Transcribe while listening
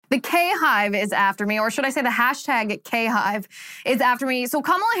The K-Hive is after me, or should I say the hashtag K-Hive is after me. So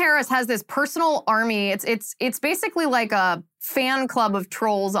Kamala Harris has this personal army. It's basically like a fan club of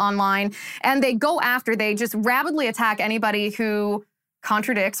trolls online, and they just rabidly attack anybody who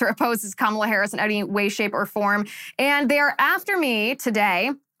contradicts or opposes Kamala Harris in any way, shape, or form. And they are after me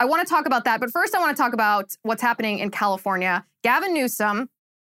today. I want to talk about that, but first I want to talk about what's happening in California. Gavin Newsom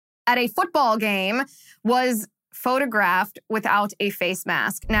at a football game was photographed without a face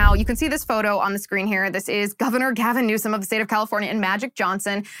mask. Now, you can see this photo on the screen here. This is Governor Gavin Newsom of the state of California and Magic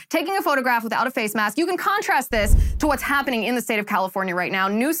Johnson taking a photograph without a face mask. You can contrast this to what's happening in the state of California right now.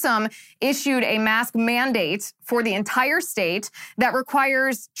 Newsom issued a mask mandate for the entire state that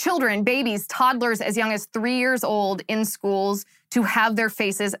requires children, babies, toddlers as young as 3 years old in schools to have their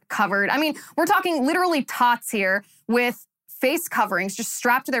faces covered. I mean, we're talking literally tots here with face coverings just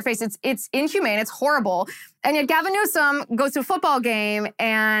strapped to their face. It's inhumane. It's horrible. And yet Gavin Newsom goes to a football game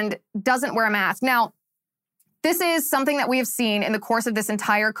and doesn't wear a mask. Now, this is something that we have seen in the course of this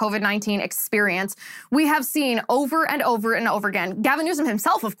entire COVID-19 experience. We have seen over and over and over again. Gavin Newsom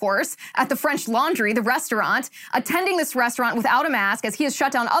himself, of course, at the French Laundry, the restaurant, attending this restaurant without a mask as he has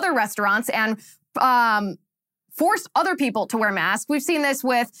shut down other restaurants and forced other people to wear masks. We've seen this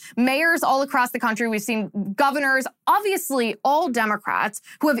with mayors all across the country. We've seen governors, obviously all Democrats,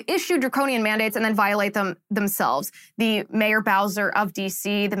 who have issued draconian mandates and then violate them themselves. The Mayor Bowser of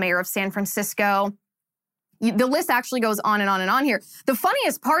D.C., the mayor of San Francisco. The list actually goes on and on and on here. The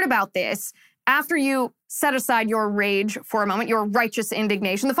funniest part about this, after you set aside your rage for a moment, your righteous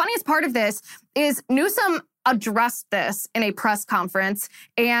indignation, the funniest part of this is Newsom addressed this in a press conference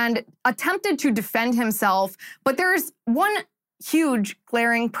and attempted to defend himself. But there's one huge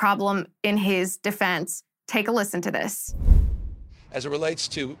glaring problem in his defense. Take a listen to this. As it relates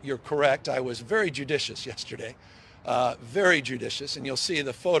to, you're correct, I was very judicious yesterday, very judicious. And you'll see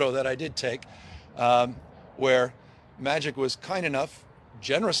the photo that I did take where Magic was kind enough,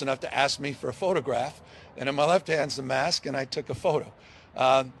 generous enough to ask me for a photograph. And in my left hand's the mask, and I took a photo.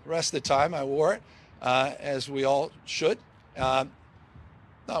 The rest of the time I wore it. As we all should, not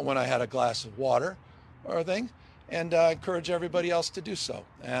when I had a glass of water or a thing, and encourage everybody else to do so.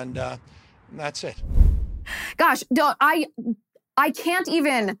 And that's it. Gosh, I can't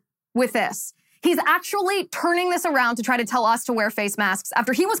even with this. He's actually turning this around to try to tell us to wear face masks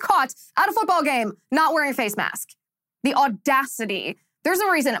after he was caught at a football game not wearing a face mask. The audacity. There's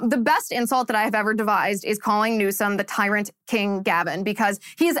a reason. The best insult that I have ever devised is calling Newsom the tyrant King Gavin, because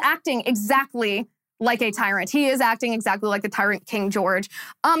he is acting exactly like a tyrant. He is acting exactly like the tyrant King George.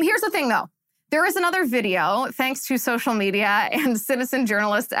 Here's the thing, though. There is another video, thanks to social media and citizen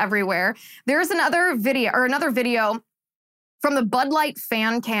journalists everywhere. There's another video from the Bud Light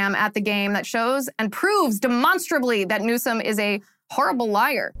fan cam at the game that shows and proves demonstrably that Newsom is a horrible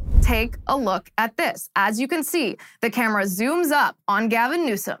liar. Take a look at this. As you can see, the camera zooms up on Gavin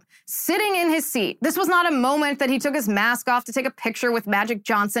Newsom sitting in his seat. This was not a moment that he took his mask off to take a picture with Magic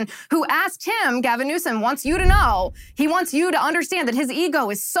Johnson, who asked him, Gavin Newsom wants you to know, he wants you to understand that his ego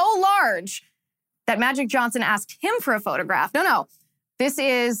is so large that Magic Johnson asked him for a photograph. No. This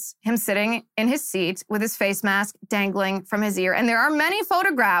is him sitting in his seat with his face mask dangling from his ear. And there are many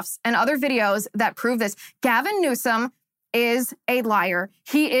photographs and other videos that prove this. Gavin Newsom is a liar.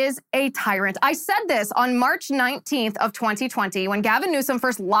 He is a tyrant. I said this on March 19th of 2020 when Gavin Newsom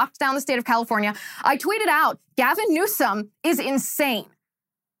first locked down the state of California. I tweeted out, Gavin Newsom is insane,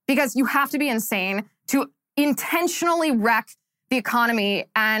 because you have to be insane to intentionally wreck the economy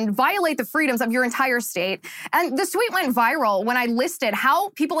and violate the freedoms of your entire state. And this tweet went viral when I listed how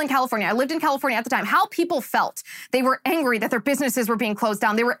people in California, I lived in California at the time, how people felt. They were angry that their businesses were being closed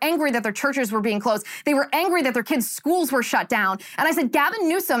down. They were angry that their churches were being closed. They were angry that their kids' schools were shut down. And I said, Gavin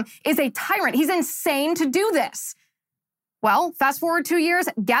Newsom is a tyrant. He's insane to do this. Well, fast forward 2 years,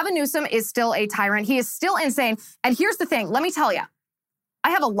 Gavin Newsom is still a tyrant. He is still insane. And here's the thing, let me tell you, I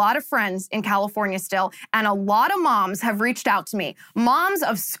have a lot of friends in California still, and a lot of moms have reached out to me. Moms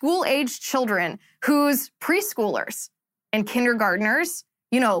of school-aged children whose preschoolers and kindergartners,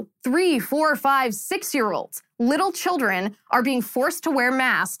 3, 4, 5, 6-year-olds, little children are being forced to wear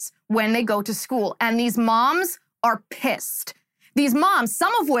masks when they go to school. And these moms are pissed. These moms,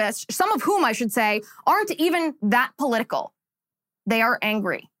 some of whom I should say, aren't even that political. They are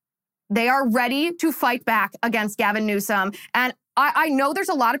angry. They are ready to fight back against Gavin Newsom. And I know there's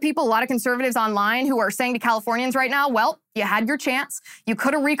a lot of people, a lot of conservatives online who are saying to Californians right now, well, you had your chance. You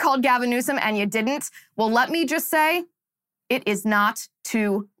could have recalled Gavin Newsom and you didn't. Well, let me just say, it is not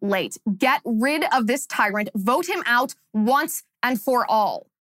too late. Get rid of this tyrant. Vote him out once and for all.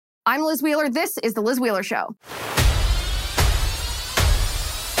 I'm Liz Wheeler. This is The Liz Wheeler Show.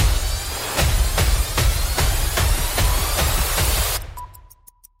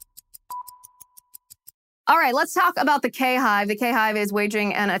 All right, let's talk about the K-Hive. The K-Hive is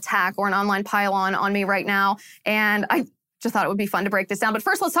waging an attack or an online pile-on on me right now, and I just thought it would be fun to break this down. But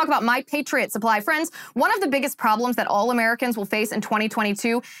first, let's talk about My Patriot Supply. Friends, one of the biggest problems that all Americans will face in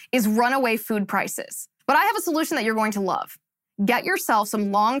 2022 is runaway food prices. But I have a solution that you're going to love. Get yourself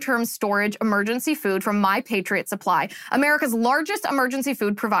some long-term storage emergency food from My Patriot Supply, America's largest emergency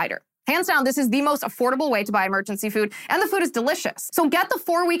food provider. Hands down, this is the most affordable way to buy emergency food, and the food is delicious. So get the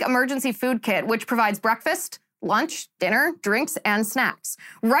 4-week emergency food kit, which provides breakfast, lunch, dinner, drinks, and snacks.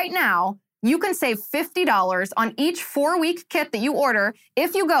 Right now, you can save $50 on each 4-week kit that you order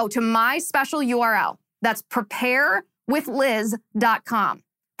if you go to my special URL. That's preparewithliz.com.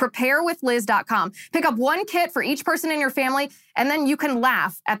 Preparewithliz.com. Pick up 1 kit for each person in your family, and then you can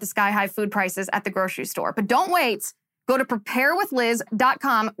laugh at the sky-high food prices at the grocery store. But don't wait. Go to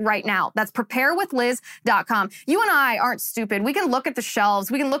preparewithliz.com right now. That's preparewithliz.com. You and I aren't stupid. We can look at the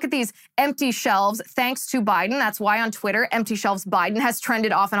shelves. We can look at these empty shelves thanks to Biden. That's why on Twitter, Empty Shelves Biden has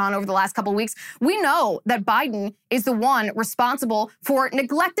trended off and on over the last couple of weeks. We know that Biden is the one responsible for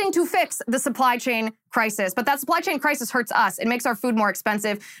neglecting to fix the supply chain crisis. But that supply chain crisis hurts us. It makes our food more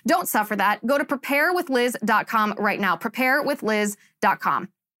expensive. Don't suffer that. Go to preparewithliz.com right now. Preparewithliz.com.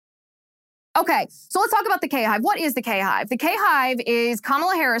 Okay, so let's talk about the K-Hive. What is the K-Hive? The K-Hive is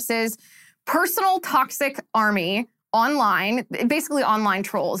Kamala Harris's personal toxic army online, basically online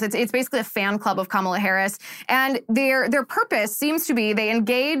trolls. It's basically a fan club of Kamala Harris. And their purpose seems to be they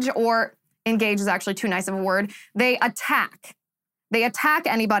engage is actually too nice of a word. They attack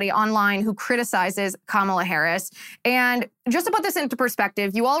anybody online who criticizes Kamala Harris. And just to put this into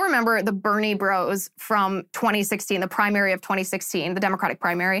perspective, you all remember the Bernie bros from 2016, the primary of 2016, the Democratic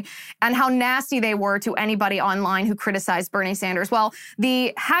primary, and how nasty they were to anybody online who criticized Bernie Sanders. Well,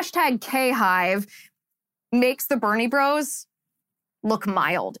 the hashtag K-Hive makes the Bernie bros look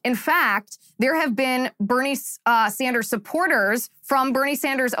mild. In fact, there have been Bernie Sanders supporters from Bernie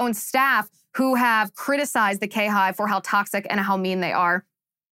Sanders' own staff who have criticized the K-Hive for how toxic and how mean they are.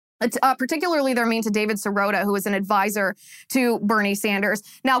 Particularly, they're mean to David Sirota, who is an advisor to Bernie Sanders.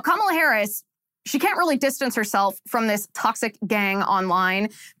 Now, Kamala Harris, she can't really distance herself from this toxic gang online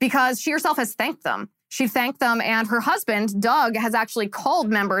because she herself has thanked them. She thanked them, and her husband, Doug, has actually called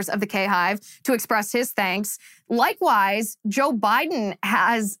members of the K-Hive to express his thanks. Likewise, Joe Biden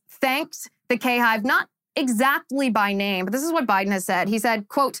has thanked the K-Hive, not exactly by name, but this is what Biden has said. He said,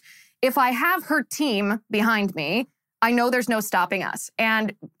 quote, "If I have her team behind me, I know there's no stopping us."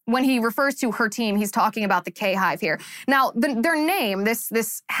 And when he refers to her team, he's talking about the K-Hive here. Now, their name, this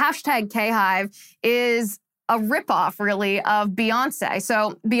hashtag K-Hive, is a ripoff, really, of Beyonce.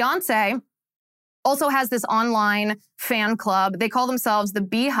 So Beyonce also has this online fan club. They call themselves the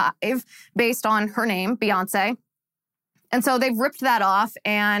Beehive, based on her name, Beyonce. And so they've ripped that off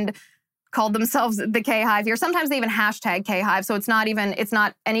and called themselves the K-Hive here. Sometimes they even hashtag K-Hive, so it's not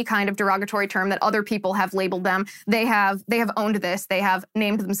any kind of derogatory term that other people have labeled them. They have owned this. They have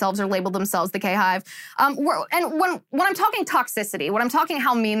named themselves or labeled themselves the K-Hive. And when I'm talking toxicity, when I'm talking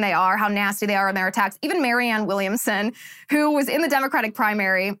how mean they are, how nasty they are in their attacks, even Marianne Williamson, who was in the Democratic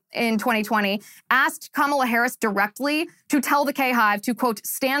primary in 2020, asked Kamala Harris directly to tell the K-Hive to, quote,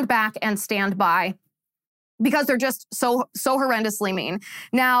 stand back and stand by, because they're just so horrendously mean.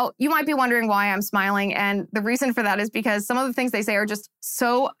 Now, you might be wondering why I'm smiling, and the reason for that is because some of the things they say are just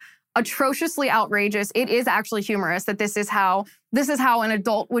so atrociously outrageous. It is actually humorous that this is how an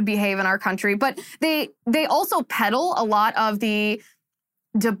adult would behave in our country. But they also peddle a lot of the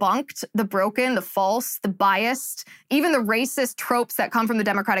debunked, the broken, the false, the biased, even the racist tropes that come from the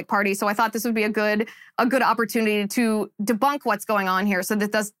Democratic Party. So I thought this would be a good opportunity to debunk what's going on here so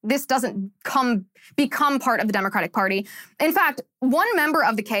that this doesn't become part of the Democratic Party. In fact, one member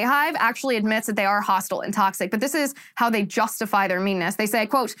of the K-Hive actually admits that they are hostile and toxic, but this is how they justify their meanness. They say,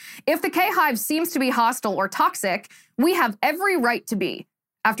 quote, "If the K-Hive seems to be hostile or toxic, we have every right to be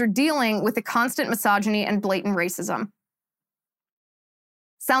after dealing with the constant misogyny and blatant racism."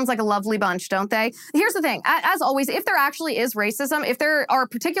 Sounds like a lovely bunch, don't they? Here's the thing. As always, if there actually is racism, if there are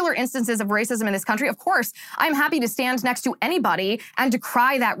particular instances of racism in this country, of course, I'm happy to stand next to anybody and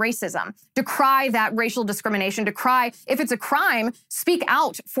decry that racism, decry that racial discrimination, decry, if it's a crime, speak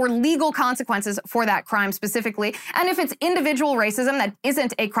out for legal consequences for that crime specifically. And if it's individual racism that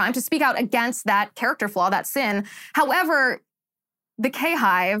isn't a crime, to speak out against that character flaw, that sin. However, the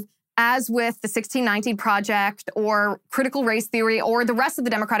K-Hive, as with the 1619 Project or critical race theory or the rest of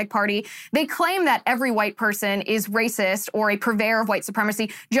the Democratic Party, they claim that every white person is racist or a purveyor of white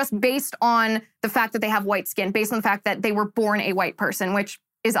supremacy just based on the fact that they have white skin, based on the fact that they were born a white person, which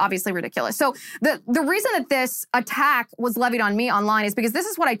is obviously ridiculous. So the reason that this attack was levied on me online is because this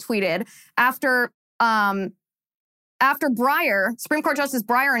is what I tweeted after after Breyer, Supreme Court Justice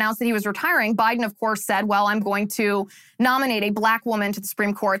Breyer announced that he was retiring, Biden, of course, said, well, I'm going to nominate a black woman to the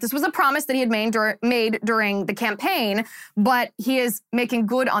Supreme Court. This was a promise that he had made during the campaign, but he is making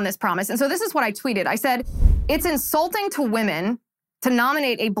good on this promise. And so this is what I tweeted. I said, it's insulting to women to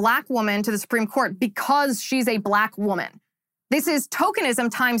nominate a black woman to the Supreme Court because she's a black woman. This is tokenism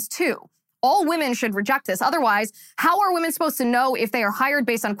times 2. All women should reject this. Otherwise, how are women supposed to know if they are hired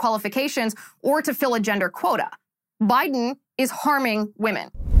based on qualifications or to fill a gender quota? Biden is harming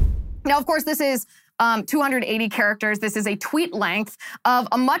women. Now, of course, this is 280 characters. This is a tweet length of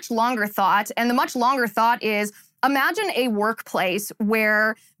a much longer thought. And the much longer thought is, imagine a workplace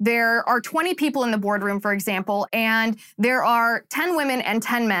where there are 20 people in the boardroom, for example, and there are 10 women and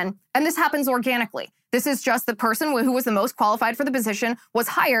 10 men. And this happens organically. This is just the person who was the most qualified for the position was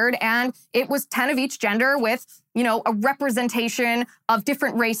hired, and it was 10 of each gender with, a representation of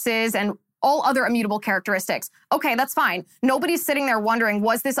different races and all other immutable characteristics. Okay, that's fine. Nobody's sitting there wondering,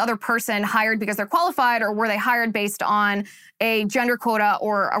 was this other person hired because they're qualified, or were they hired based on a gender quota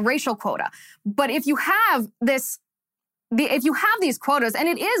or a racial quota? But if you have these quotas, and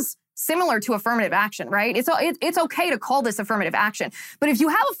it is similar to affirmative action, right? It's okay to call this affirmative action. But if you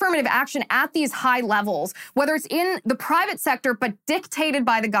have affirmative action at these high levels, whether it's in the private sector but dictated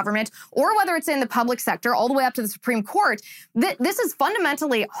by the government, or whether it's in the public sector all the way up to the Supreme Court, this is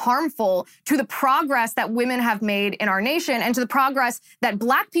fundamentally harmful to the progress that women have made in our nation and to the progress that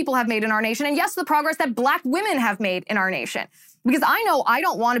black people have made in our nation, and yes, the progress that black women have made in our nation. Because I know I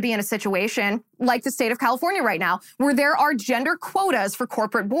don't want to be in a situation like the state of California right now, where there are gender quotas for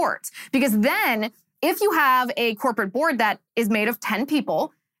corporate boards. Because then if you have a corporate board that is made of 10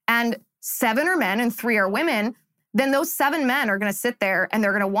 people and 7 are men and 3 are women, then those 7 men are going to sit there and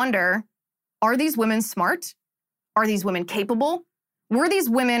they're going to wonder, are these women smart? Are these women capable? Were these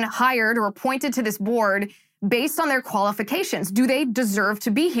women hired or appointed to this board based on their qualifications? Do they deserve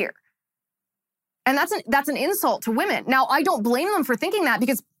to be here? And that's an insult to women. Now, I don't blame them for thinking that,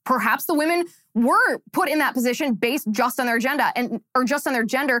 because perhaps the women were put in that position based just on their agenda or just on their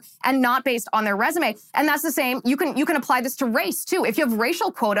gender and not based on their resume. And that's the same. You can apply this to race too. If you have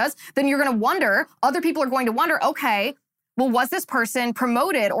racial quotas, then you're going to wonder, other people are going to wonder, okay, well, was this person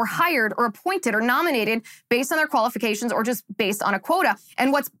promoted or hired or appointed or nominated based on their qualifications or just based on a quota?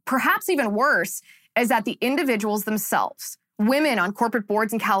 And what's perhaps even worse is that the individuals themselves, women on corporate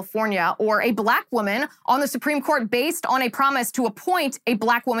boards in California, or a black woman on the Supreme Court based on a promise to appoint a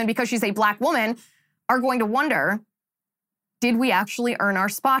black woman because she's a black woman, are going to wonder, did we actually earn our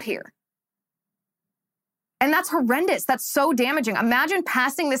spot here? And that's horrendous. That's so damaging. Imagine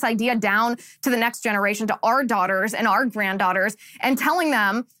passing this idea down to the next generation, to our daughters and our granddaughters, and telling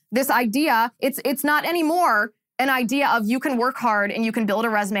them this idea, it's not anymore an idea of you can work hard and you can build a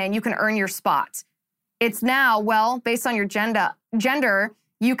resume and you can earn your spot. It's now, well, based on your gender,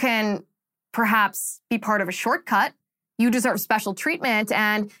 you can perhaps be part of a shortcut. You deserve special treatment.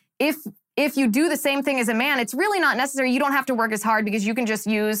 And if you do the same thing as a man, it's really not necessary. You don't have to work as hard, because you can just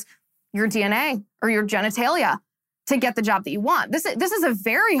use your DNA or your genitalia to get the job that you want. This is a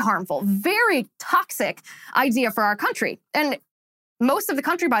very harmful, very toxic idea for our country. And most of the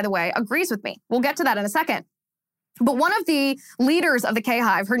country, by the way, agrees with me. We'll get to that in a second. But one of the leaders of the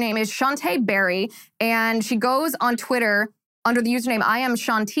K-Hive, her name is Shantae Berry, and she goes on Twitter under the username I am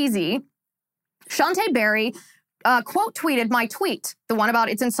Shantizi. Shantae Berry quote tweeted my tweet, the one about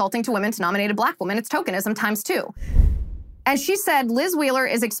it's insulting to women to nominate a black woman. It's tokenism times 2. And she said, Liz Wheeler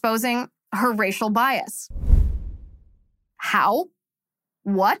is exposing her racial bias. How?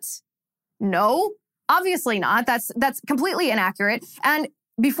 What? No, obviously not. That's completely inaccurate. And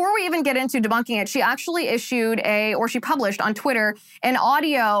before we even get into debunking it, she actually she published on Twitter an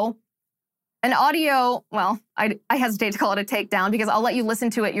audio, well, I hesitate to call it a takedown because I'll let you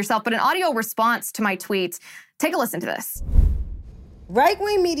listen to it yourself, but an audio response to my tweet. Take a listen to this.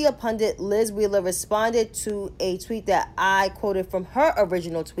 Right-wing media pundit Liz Wheeler responded to a tweet that I quoted from her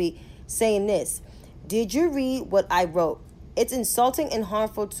original tweet, saying this: "Did you read what I wrote? It's insulting and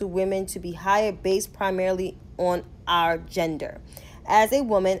harmful to women to be hired based primarily on our gender. As a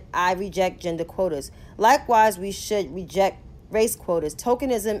woman, I reject gender quotas. Likewise, we should reject race quotas.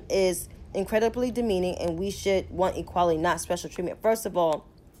 Tokenism is incredibly demeaning, and we should want equality, not special treatment." First of all,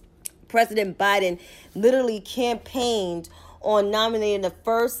 President Biden literally campaigned on nominating the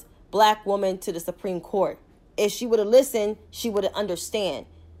first black woman to the Supreme Court. If she would have listened, she would have understand.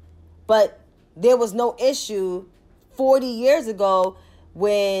 But there was no issue 40 years ago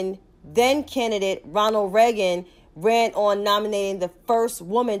when then candidate Ronald Reagan ran on nominating the first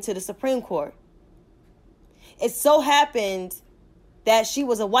woman to the Supreme Court. It so happened that she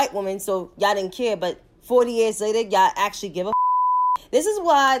was a white woman, so y'all didn't care, but 40 years later, y'all actually give a This is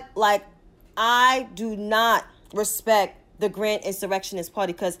why, like, I do not respect the Grand Insurrectionist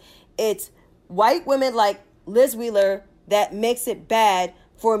Party, because it's white women like Liz Wheeler that makes it bad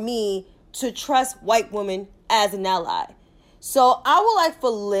for me to trust white women as an ally. So I would like for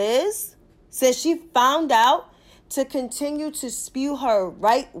Liz, since she found out, to continue to spew her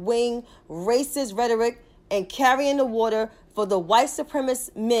right-wing racist rhetoric and carrying the water for the white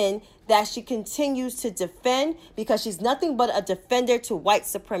supremacist men that she continues to defend, because she's nothing but a defender to white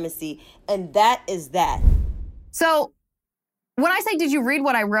supremacy. And that is that. So when I say, did you read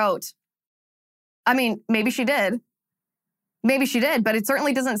what I wrote? I mean, maybe she did. Maybe she did, but it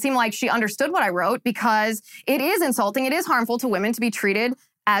certainly doesn't seem like she understood what I wrote, because it is insulting, it is harmful to women to be treated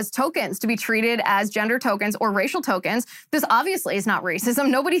as tokens, to be treated as gender tokens or racial tokens. This obviously is not racism.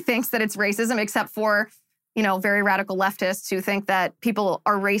 Nobody thinks that it's racism except for, you know, very radical leftists who think that people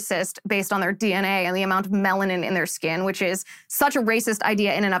are racist based on their DNA and the amount of melanin in their skin, which is such a racist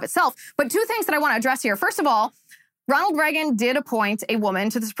idea in and of itself. But two things that I want to address here. First of all, Ronald Reagan did appoint a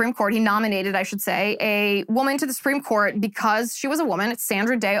woman to the Supreme Court. He nominated, I should say, a woman to the Supreme Court because she was a woman. It's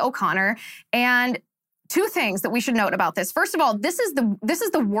Sandra Day O'Connor. And two things that we should note about this. First of all, this is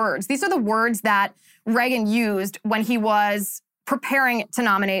the words. These are the words that Reagan used when he was preparing to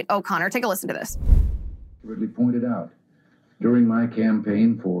nominate O'Connor. Take a listen to this. Pointed out, during my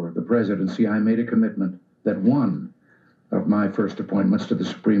campaign for the presidency, I made a commitment that one of my first appointments to the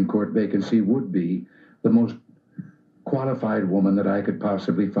Supreme Court vacancy would be the most qualified woman that I could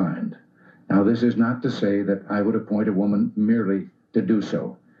possibly find. Now, this is not to say that I would appoint a woman merely to do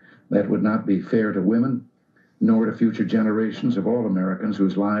so. That would not be fair to women, nor to future generations of all Americans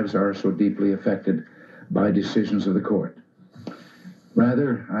whose lives are so deeply affected by decisions of the court.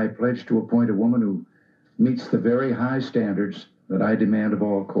 Rather, I pledge to appoint a woman who meets the very high standards that I demand of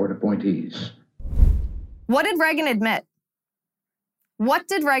all court appointees. What did Reagan admit? What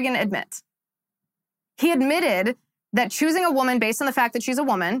did Reagan admit? He admitted that choosing a woman based on the fact that she's a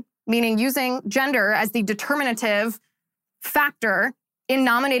woman, meaning using gender as the determinative factor in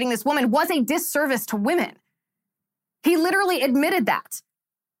nominating this woman, was a disservice to women. He literally admitted that.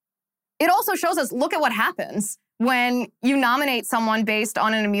 It also shows us, look at what happens when you nominate someone based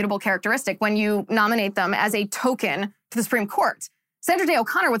on an immutable characteristic, when you nominate them as a token to the Supreme Court. Sandra Day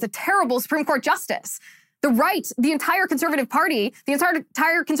O'Connor was a terrible Supreme Court justice. The right, the entire conservative party, the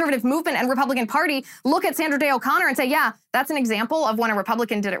entire conservative movement and Republican Party look at Sandra Day O'Connor and say, yeah, that's an example of when a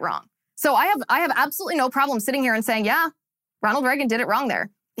Republican did it wrong. So I have absolutely no problem sitting here and saying, yeah, Ronald Reagan did it wrong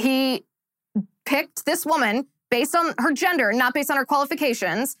there. He picked this woman based on her gender, not based on her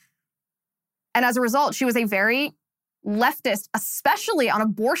qualifications. And as a result, she was a very leftist, especially on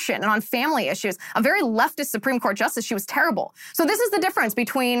abortion and on family issues, a very leftist Supreme Court justice. She was terrible. So this is the difference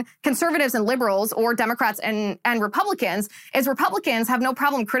between conservatives and liberals, or Democrats and Republicans, is Republicans have no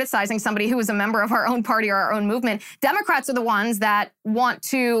problem criticizing somebody who is a member of our own party or our own movement. Democrats are the ones that want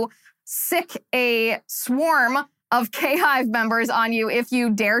to sick a swarm of K-Hive members on you if you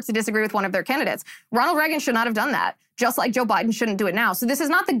dare to disagree with one of their candidates. Ronald Reagan should not have done that, just like Joe Biden shouldn't do it now. So this is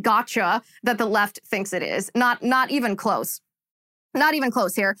not the gotcha that the left thinks it is. Not even close. Not even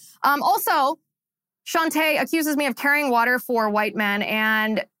close here. Also, Shantae accuses me of carrying water for white men,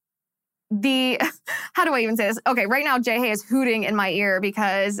 and how do I even say this? Okay, right now Jay Hay is hooting in my ear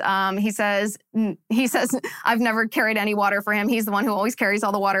because he says I've never carried any water for him. He's the one who always carries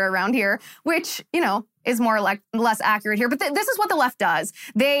all the water around here, which, you know, is more or less accurate here. But this is what the left does.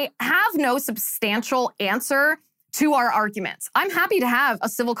 They have no substantial answer to our arguments. I'm happy to have a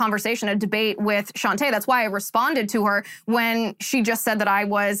civil conversation, a debate with Shantae. That's why I responded to her when she just said that I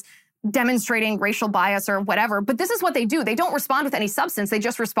was demonstrating racial bias or whatever. But this is what they do. They don't respond with any substance. They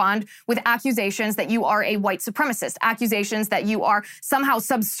just respond with accusations that you are a white supremacist, accusations that you are somehow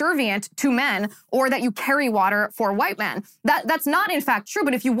subservient to men, or that you carry water for white men. That's not in fact true.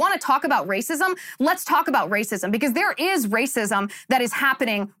 But if you want to talk about racism, let's talk about racism, because there is racism that is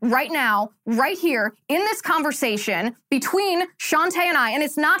happening right now, right here in this conversation between Shantae and I, and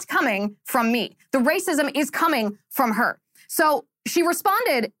it's not coming from me. The racism is coming from her. So she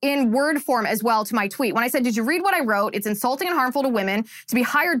responded in word form as well to my tweet. When I said, did you read what I wrote? It's insulting and harmful to women to be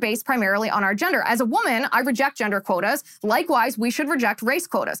hired based primarily on our gender. As a woman, I reject gender quotas. Likewise, we should reject race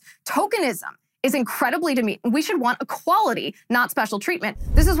quotas. Tokenism is incredibly demeaning. We should want equality, not special treatment.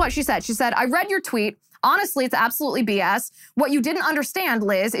 This is what she said. She said, I read your tweet. Honestly, it's absolutely BS. What you didn't understand,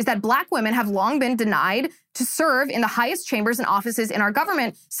 Liz, is that Black women have long been denied to serve in the highest chambers and offices in our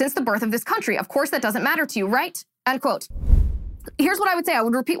government since the birth of this country. Of course, that doesn't matter to you, right? End quote. Here's what I would say. I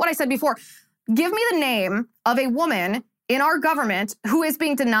would repeat what I said before. Give me the name of a woman in our government who is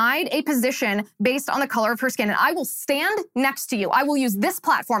being denied a position based on the color of her skin. And I will stand next to you. I will use this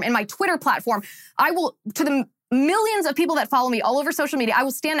platform and my Twitter platform. I will, to the millions of people that follow me all over social media, I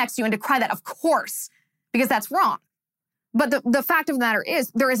will stand next to you and decry that, of course, because that's wrong. But the fact of the matter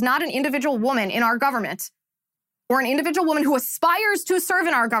is, there is not an individual woman in our government or an individual woman who aspires to serve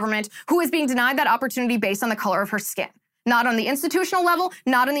in our government who is being denied that opportunity based on the color of her skin. Not on the institutional level,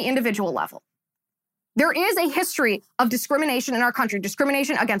 not on the individual level. There is a history of discrimination in our country,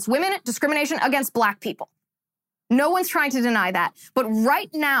 discrimination against women, discrimination against Black people. No one's trying to deny that. But right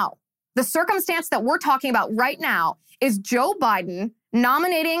now, the circumstance that we're talking about right now is Joe Biden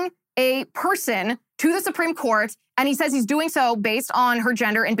nominating a person to the Supreme Court, and he says he's doing so based on her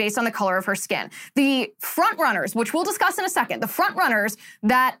gender and based on the color of her skin. The frontrunners, which we'll discuss in a second, the frontrunners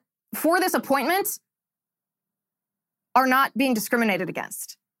that for this appointment are not being discriminated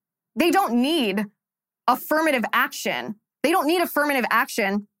against. They don't need affirmative action. They don't need affirmative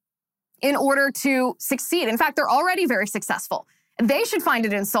action in order to succeed. In fact, they're already very successful. They should find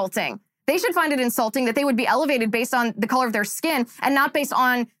it insulting. They should find it insulting that they would be elevated based on the color of their skin and not based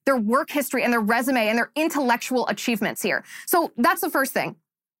on their work history and their resume and their intellectual achievements here. So that's the first thing.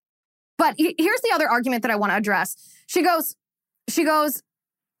 But here's the other argument that I want to address. She goes,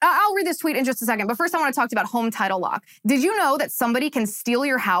 I'll read this tweet in just a second, but first I want to talk to you about home title lock. Did you know that somebody can steal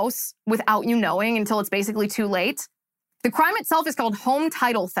your house without you knowing until it's basically too late? The crime itself is called home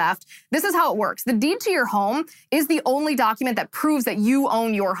title theft. This is how it works. The deed to your home is the only document that proves that you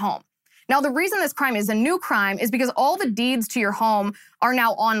own your home. Now, the reason this crime is a new crime is because all the deeds to your home are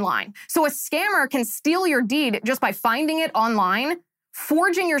now online. So a scammer can steal your deed just by finding it online,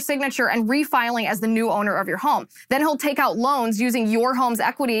 forging your signature, and refiling as the new owner of your home. Then he'll take out loans using your home's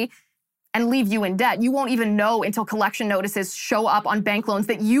equity and leave you in debt. You won't even know until collection notices show up on bank loans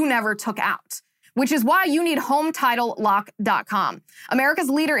that you never took out, which is why you need HomeTitleLock.com, America's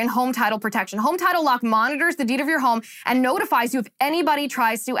leader in home title protection. Home Title Lock monitors the deed of your home and notifies you if anybody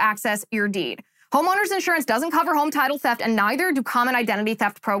tries to access your deed. Homeowners insurance doesn't cover home title theft, and neither do common identity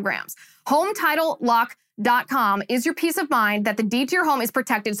theft programs. HomeTitleLock.com is your peace of mind that the deed to your home is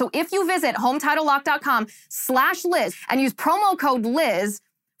protected. So if you visit HomeTitleLock.com/Liz and use promo code Liz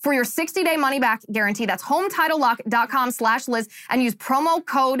for your 60-day money-back guarantee, that's HomeTitleLock.com/Liz and use promo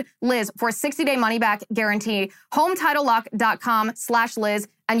code Liz for a 60-day money-back guarantee. HomeTitleLock.com/Liz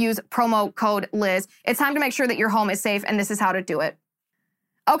and use promo code Liz. It's time to make sure that your home is safe, and this is how to do it.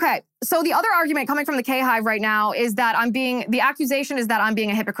 Okay, so the other argument coming from the K-Hive right now is that the accusation is that I'm being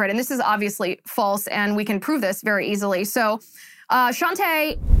a hypocrite, and this is obviously false, and we can prove this very easily. So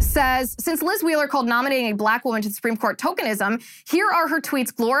Shantae says, since Liz Wheeler called nominating a Black woman to the Supreme Court tokenism, here are her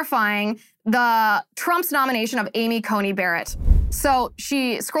tweets glorifying the Trump's nomination of Amy Coney Barrett. So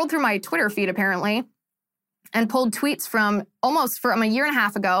she scrolled through my Twitter feed, apparently, and pulled tweets from a year and a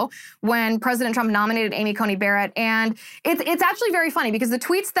half ago when President Trump nominated Amy Coney Barrett. And it's actually very funny because the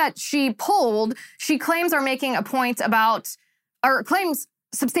tweets that she pulled, she claims are making a point about, or claims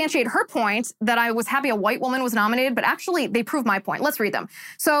substantiate her point that I was happy a white woman was nominated, but actually they prove my point. Let's read them.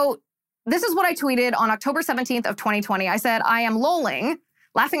 So this is what I tweeted on October 17th of 2020. I said, I am lolling,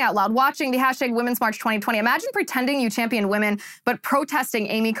 laughing out loud, watching the hashtag Women's March 2020. Imagine pretending you champion women, but protesting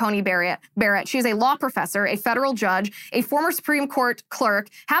Amy Coney Barrett. She is a law professor, a federal judge, a former Supreme Court clerk,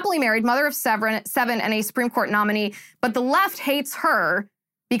 happily married, mother of seven, and a Supreme Court nominee. But the left hates her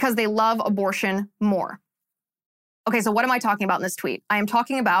because they love abortion more. Okay, so what am I talking about in this tweet? I am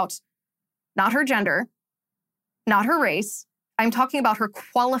talking about not her gender, not her race. I'm talking about her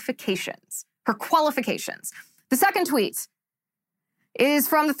qualifications. Her qualifications. The second tweet is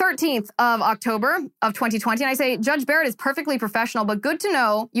from the 13th of October of 2020. And I say, Judge Barrett is perfectly professional, but good to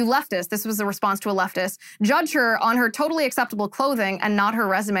know you leftist. This was a response to a leftist. Judge her on her totally acceptable clothing and not her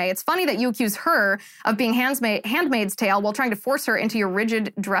resume. It's funny that you accuse her of being Handmaid's Tale while trying to force her into your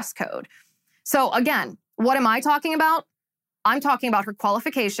rigid dress code. So again, what am I talking about? I'm talking about her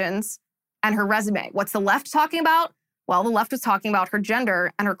qualifications and her resume. What's the left talking about? Well, the left is talking about her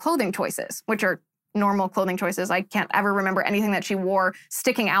gender and her clothing choices, which are normal clothing choices. I can't ever remember anything that she wore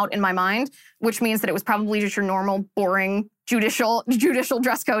sticking out in my mind, which means that it was probably just your normal, boring, judicial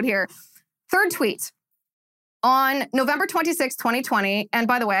dress code here. Third tweet. On November 26, 2020, and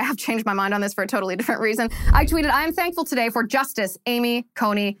by the way, I have changed my mind on this for a totally different reason, I tweeted, I am thankful today for Justice Amy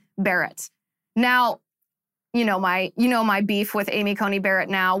Coney Barrett. Now, you know my beef with Amy Coney Barrett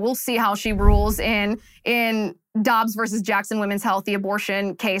now. We'll see how she rules in Dobbs versus Jackson Women's Health, the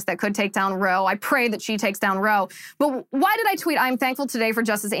abortion case that could take down Roe. I pray that she takes down Roe. But why did I tweet, I'm thankful today for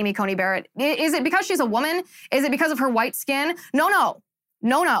Justice Amy Coney Barrett? Is it because she's a woman? Is it because of her white skin? No.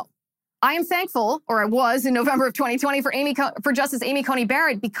 I am thankful, or I was in November of 2020, for Justice Amy Coney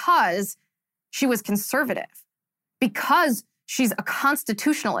Barrett because she was conservative, because she's a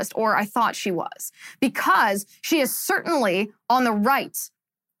constitutionalist, or I thought she was, because she is certainly on the right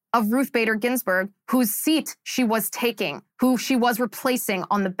of Ruth Bader Ginsburg, whose seat she was taking, who she was replacing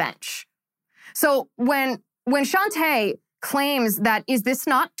on the bench. So when Shantae claims that, is this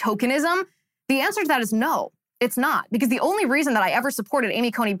not tokenism? The answer to that is no, it's not. Because the only reason that I ever supported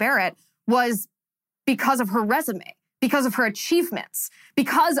Amy Coney Barrett was because of her resume, because of her achievements,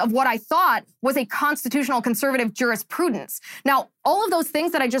 because of what I thought was a constitutional conservative jurisprudence. Now, all of those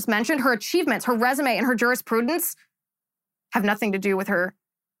things that I just mentioned, her achievements, her resume, and her jurisprudence, have nothing to do with her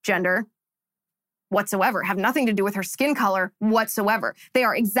gender whatsoever, have nothing to do with her skin color whatsoever. They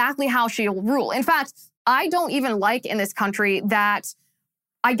are exactly how she'll rule. In fact, I don't even like in this country that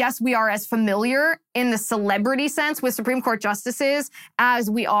I guess we are as familiar in the celebrity sense with Supreme Court justices as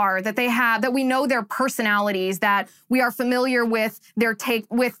we are, that we know their personalities, that we are familiar with their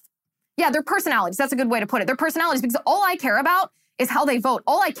their personalities. That's a good way to put it. Their personalities, because all I care about is how they vote.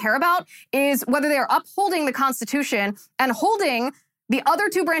 All I care about is whether they're upholding the Constitution and holding the other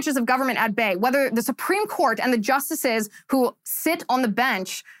two branches of government at bay, whether the Supreme Court and the justices who sit on the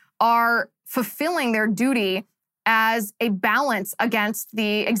bench are fulfilling their duty as a balance against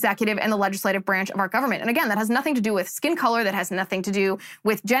the executive and the legislative branch of our government. And again, that has nothing to do with skin color. That has nothing to do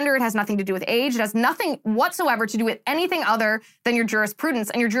with gender. It has nothing to do with age. It has nothing whatsoever to do with anything other than your jurisprudence.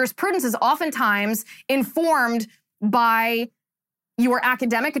 And your jurisprudence is oftentimes informed by your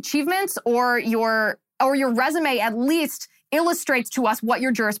academic achievements, or your resume at least illustrates to us what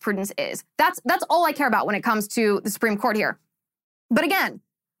your jurisprudence is. That's all I care about when it comes to the Supreme Court here. But again,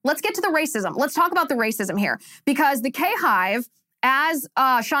 let's get to the racism. Let's talk about the racism here, because the K-Hive, as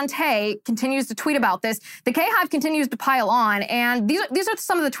Shantae continues to tweet about this, the K-Hive continues to pile on. And these are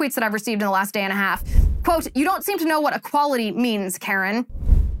some of the tweets that I've received in the last day and a half. Quote, "You don't seem to know what equality means, Karen."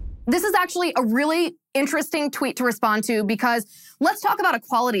 This is actually a really interesting tweet to respond to, because let's talk about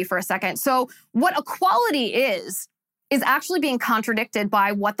equality for a second. So what equality is actually being contradicted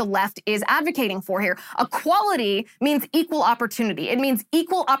by what the left is advocating for here. Equality means equal opportunity. It means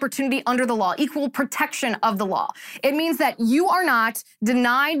equal opportunity under the law, equal protection of the law. It means that you are not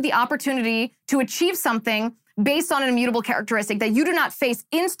denied the opportunity to achieve something based on an immutable characteristic, that you do not face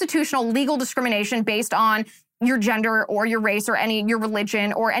institutional legal discrimination based on your gender or your race or your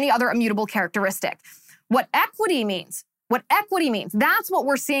religion or any other immutable characteristic. What equity means, that's what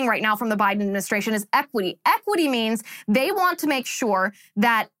we're seeing right now from the Biden administration, is equity. Equity means they want to make sure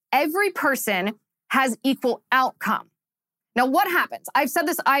that every person has equal outcome. Now, what happens? I've said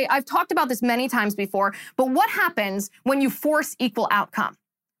this, I've talked about this many times before, but what happens when you force equal outcome?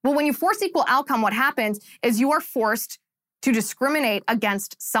 Well, when you force equal outcome, what happens is you are forced to discriminate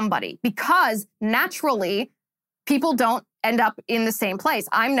against somebody, because naturally, people don't end up in the same place.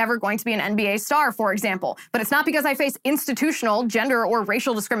 I'm never going to be an NBA star, for example, but it's not because I face institutional gender or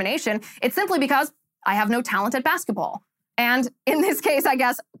racial discrimination. It's simply because I have no talent at basketball. And in this case, I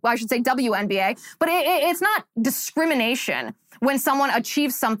guess, I should say WNBA, but it's not discrimination when someone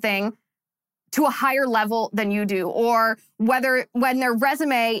achieves something to a higher level than you do, or when their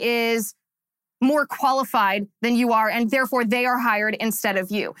resume is more qualified than you are, and therefore they are hired instead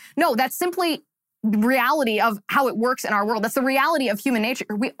of you. No, that's simply reality of how it works in our world. That's the reality of human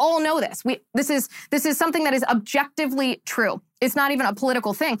nature. We all know this. This is something that is objectively true. It's not even a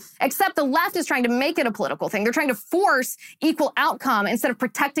political thing, except the left is trying to make it a political thing. They're trying to force equal outcome instead of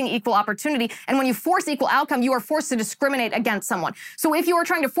protecting equal opportunity. And when you force equal outcome, you are forced to discriminate against someone. So if you are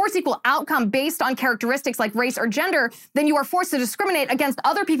trying to force equal outcome based on characteristics like race or gender, then you are forced to discriminate against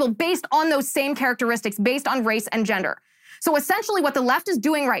other people based on those same characteristics, based on race and gender. So essentially what the left is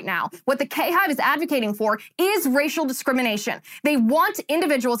doing right now, what the K-Hive is advocating for, is racial discrimination. They want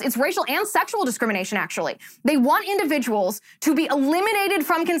individuals, it's racial and sexual discrimination actually. They want individuals to be eliminated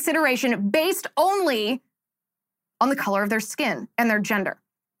from consideration based only on the color of their skin and their gender.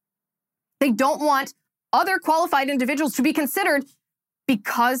 They don't want other qualified individuals to be considered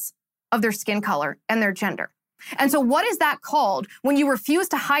because of their skin color and their gender. And so what is that called when you refuse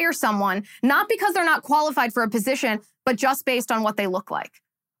to hire someone, not because they're not qualified for a position, but just based on what they look like,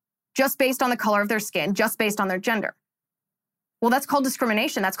 just based on the color of their skin, just based on their gender? Well, that's called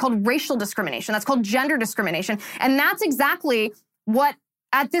discrimination. That's called racial discrimination. That's called gender discrimination. And that's exactly what,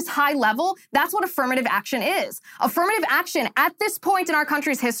 at this high level, that's what affirmative action is. Affirmative action at this point in our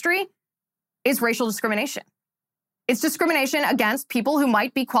country's history is racial discrimination. It's discrimination against people who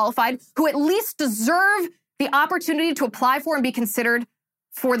might be qualified, who at least deserve the opportunity to apply for and be considered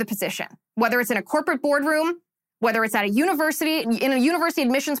for the position, whether it's in a corporate boardroom, whether it's at a university, in a university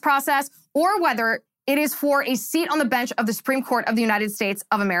admissions process, or whether it is for a seat on the bench of the Supreme Court of the United States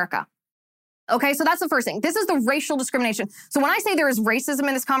of America. Okay, so that's the first thing. This is the racial discrimination. So when I say there is racism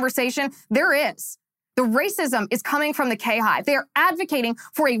in this conversation, there is. The racism is coming from the K-Hive. They are advocating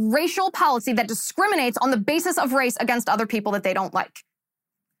for a racial policy that discriminates on the basis of race against other people that they don't like.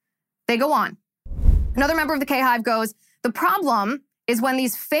 They go on. Another member of the K-Hive goes, the problem is when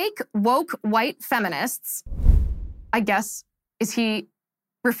these fake woke white feminists, I guess, is he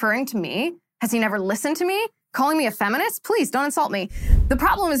referring to me? Has he never listened to me? Calling me a feminist? Please don't insult me. The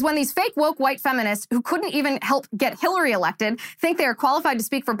problem is when these fake woke white feminists who couldn't even help get Hillary elected think they are qualified to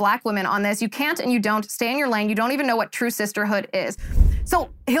speak for black women on this. You can't and you don't. Stay in your lane. You don't even know what true sisterhood is. So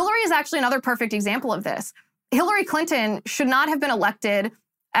Hillary is actually another perfect example of this. Hillary Clinton should not have been elected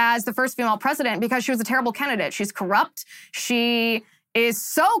as the first female president because she was a terrible candidate. She's corrupt. She is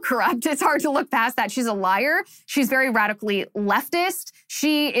so corrupt, it's hard to look past that. She's a liar. She's very radically leftist.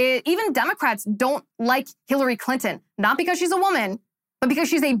 Even Democrats don't like Hillary Clinton, not because she's a woman, but because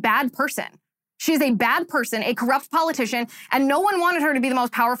she's a bad person. She's a bad person, a corrupt politician, and no one wanted her to be the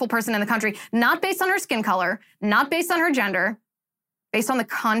most powerful person in the country, not based on her skin color, not based on her gender, based on the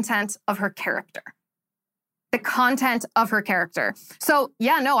content of her character. The content of her character. So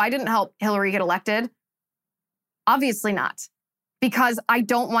yeah, no, I didn't help Hillary get elected. Obviously not. Because I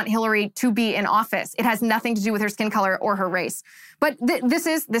don't want Hillary to be in office. It has nothing to do with her skin color or her race. But this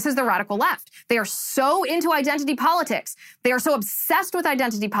is the radical left. They are so into identity politics. They are so obsessed with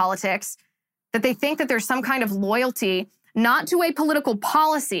identity politics that they think that there's some kind of loyalty, not to a political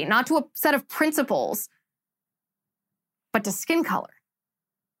policy, not to a set of principles, but to skin color.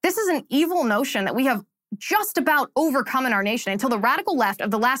 This is an evil notion that we have just about overcome in our nation until the radical left of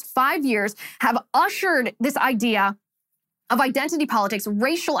the last 5 years have ushered this idea of identity politics,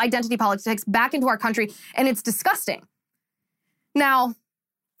 racial identity politics back into our country, and it's disgusting. Now,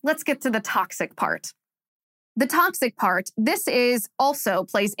 let's get to the toxic part. The toxic part, this is also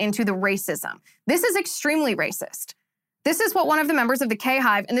plays into the racism. This is extremely racist. This is what one of the members of the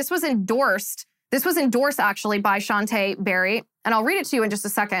K-Hive, and this was endorsed actually by Shantae Berry, and I'll read it to you in just a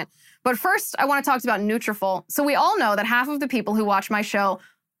second. But first, I want to talk about Nutrafol. So we all know that half of the people who watch my show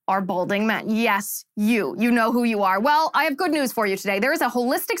are balding men. Yes, you know who you are. Well, I have good news for you today. There is a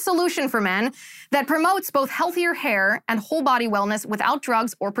holistic solution for men that promotes both healthier hair and whole body wellness without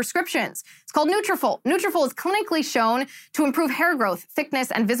drugs or prescriptions. It's called Nutrafol. Nutrafol is clinically shown to improve hair growth,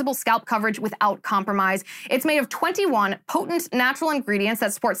 thickness, and visible scalp coverage without compromise. It's made of 21 potent natural ingredients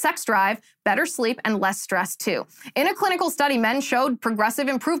that support sex drive, better sleep, and less stress too. In a clinical study, men showed progressive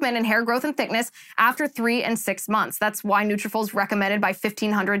improvement in hair growth and thickness after 3 and 6 months. That's why Nutrafol is recommended by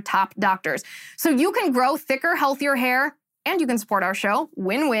 1,500 top doctors. So you can grow thicker, healthier hair, and you can support our show,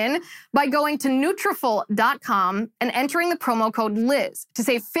 win-win, by going to Nutrafol.com and entering the promo code Liz to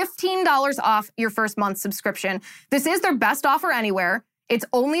save $15 off your first month subscription. This is their best offer anywhere. It's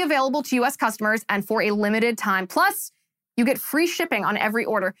only available to U.S. customers and for a limited time. Plus, you get free shipping on every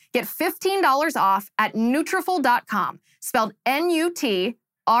order. Get $15 off at Nutrafol.com, spelled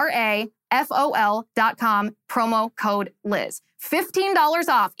Nutrafol.com, promo code Liz. $15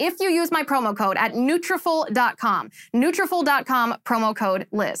 off if you use my promo code at Nutrafol.com. Nutrafol.com, promo code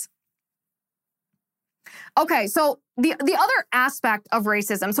Liz. Okay, so the other aspect of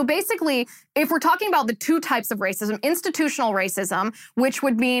racism, so basically, if we're talking about the two types of racism, institutional racism, which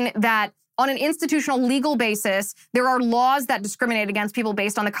would mean that on an institutional legal basis, there are laws that discriminate against people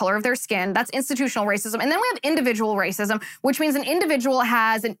based on the color of their skin. That's institutional racism. And then we have individual racism, which means an individual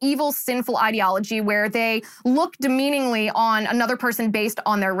has an evil, sinful ideology where they look demeaningly on another person based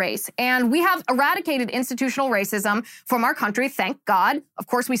on their race. And we have eradicated institutional racism from our country, thank God. Of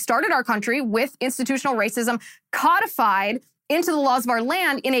course, we started our country with institutional racism codified into the laws of our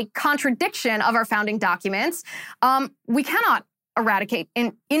land in a contradiction of our founding documents. We cannot eradicate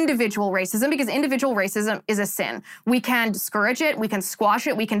individual racism because individual racism is a sin. We can discourage it, we can squash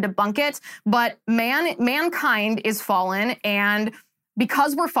it, we can debunk it, but mankind is fallen, and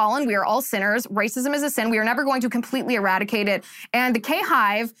because we're fallen, we are all sinners. Racism is a sin. We are never going to completely eradicate it. And the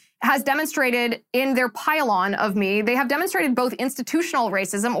K-Hive has demonstrated in their pylon of me, they have demonstrated both institutional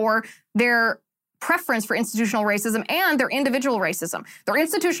racism or their preference for institutional racism and their individual racism. Their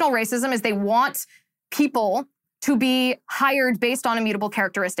institutional racism is they want people to be hired based on immutable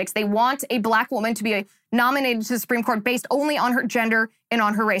characteristics. They want a black woman to be nominated to the Supreme Court based only on her gender and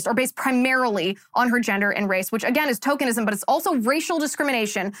on her race, or based primarily on her gender and race, which again is tokenism, but it's also racial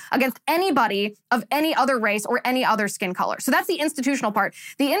discrimination against anybody of any other race or any other skin color. So that's the institutional part.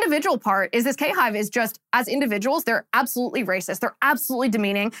 The individual part is this K-Hive is just, as individuals, they're absolutely racist. They're absolutely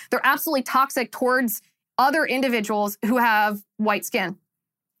demeaning. They're absolutely toxic towards other individuals who have white skin.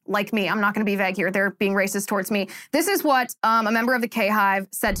 Like me. I'm not going to be vague here. They're being racist towards me. This is what a member of the K-Hive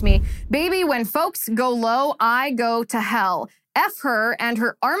said to me. Baby, when folks go low, I go to hell. F her and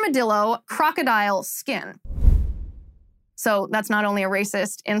her armadillo crocodile skin. So that's not only a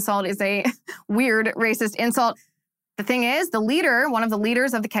racist insult, it's a weird racist insult. The thing is, the leader, one of the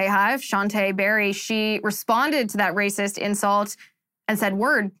leaders of the K-Hive, Shantae Berry, she responded to that racist insult and said,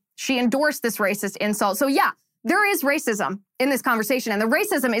 word. She endorsed this racist insult. So yeah, there is racism in this conversation, and the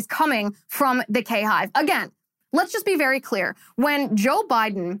racism is coming from the K-Hive. Again, let's just be very clear. When Joe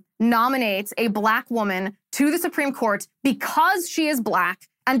Biden nominates a black woman to the Supreme Court because she is black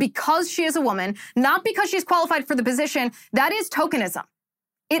and because she is a woman, not because she's qualified for the position, that is tokenism.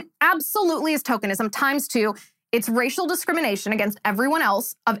 It absolutely is tokenism times 2. It's racial discrimination against everyone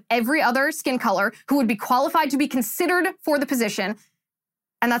else of every other skin color who would be qualified to be considered for the position.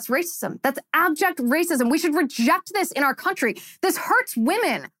 And that's racism. That's abject racism. We should reject this in our country. This hurts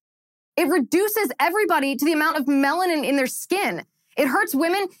women. It reduces everybody to the amount of melanin in their skin. It hurts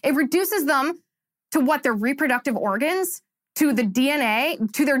women. It reduces them to what, their reproductive organs, to the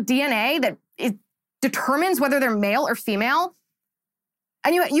DNA, to their DNA that it determines whether they're male or female.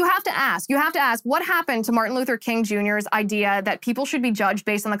 And you have to ask what happened to Martin Luther King Jr.'s idea that people should be judged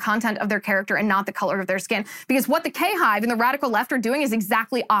based on the content of their character and not the color of their skin? Because what the K-Hive and the radical left are doing is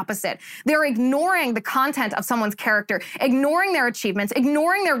exactly opposite. They're ignoring the content of someone's character, ignoring their achievements,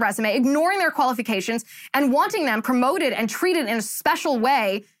 ignoring their resume, ignoring their qualifications, and wanting them promoted and treated in a special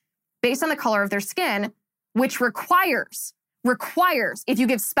way based on the color of their skin, which requires, if you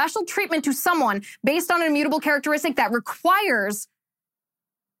give special treatment to someone based on an immutable characteristic, that requires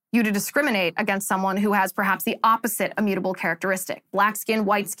you to discriminate against someone who has perhaps the opposite immutable characteristic. Black skin,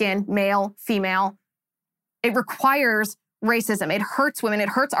 white skin, male, female. It requires racism. It hurts women. It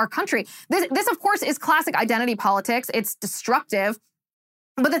hurts our country. This, of course, is classic identity politics. It's destructive.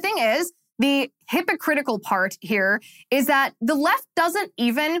 But the thing is, the hypocritical part here is that the left doesn't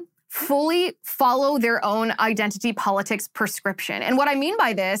even fully follow their own identity politics prescription. And what I mean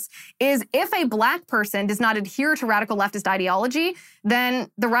by this is, if a black person does not adhere to radical leftist ideology, then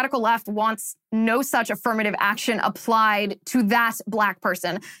the radical left wants no such affirmative action applied to that black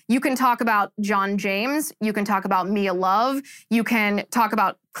person. You can talk about John James. You can talk about Mia Love. You can talk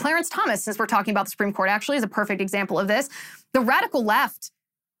about Clarence Thomas, since we're talking about the Supreme Court, actually, is a perfect example of this. The radical left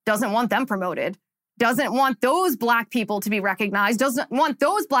doesn't want them promoted, doesn't want those black people to be recognized, doesn't want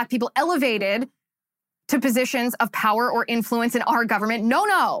those black people elevated to positions of power or influence in our government.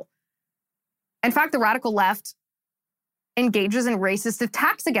 No. In fact, the radical left engages in racist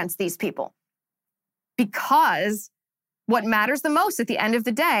attacks against these people, because what matters the most at the end of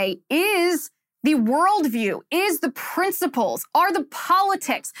the day is the worldview, is the principles, are the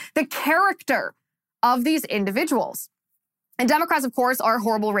politics, the character of these individuals. And Democrats, of course, are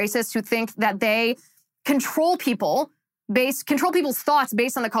horrible racists who think that they control people's thoughts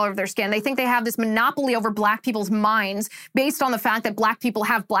based on the color of their skin. They think they have this monopoly over black people's minds based on the fact that black people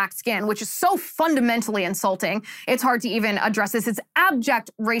have black skin, which is so fundamentally insulting. It's hard to even address this. It's abject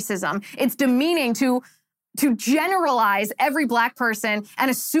racism. It's demeaning to generalize every black person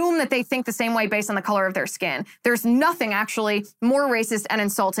and assume that they think the same way based on the color of their skin. There's nothing actually more racist and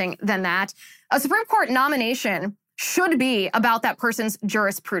insulting than that. A Supreme Court nomination should be about that person's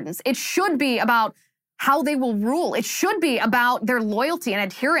jurisprudence. It should be about how they will rule. It should be about their loyalty and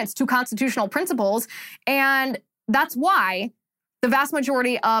adherence to constitutional principles. And that's why the vast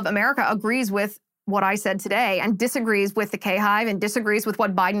majority of America agrees with what I said today and disagrees with the K-Hive and disagrees with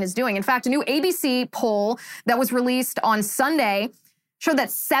what Biden is doing. In fact, a new ABC poll that was released on Sunday showed that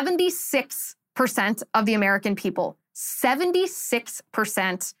 76% of the American people,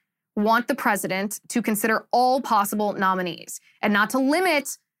 76%, want the president to consider all possible nominees and not to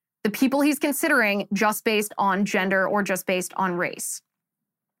limit the people he's considering just based on gender or just based on race.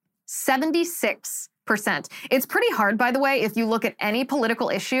 76%. It's pretty hard, by the way, if you look at any political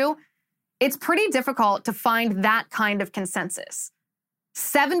issue, it's pretty difficult to find that kind of consensus.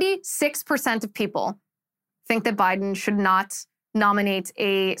 76% of people think that Biden should not nominate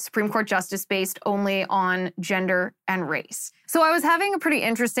a Supreme Court justice based only on gender and race. So I was having a pretty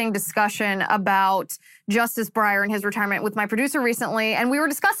interesting discussion about Justice Breyer and his retirement with my producer recently, and we were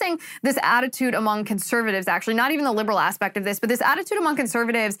discussing this attitude among conservatives, actually, not even the liberal aspect of this, but this attitude among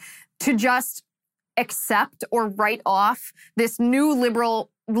conservatives to just accept or write off this new liberal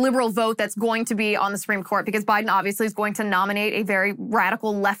vote that's going to be on the Supreme Court, because Biden obviously is going to nominate a very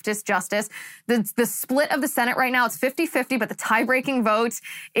radical leftist justice. The split of the Senate right now, it's 50-50, but the tie-breaking vote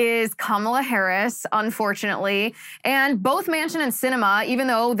is Kamala Harris, unfortunately. And both Manchin and Sinema, even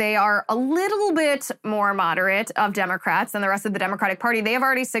though they are a little bit more moderate of Democrats than the rest of the Democratic Party, they have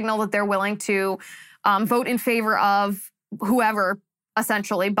already signaled that they're willing to vote in favor of whoever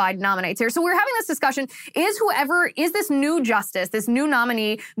essentially Biden nominates here. So we're having this discussion. Is this new justice, this new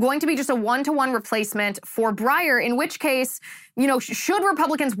nominee, going to be just a one-to-one replacement for Breyer? In which case, should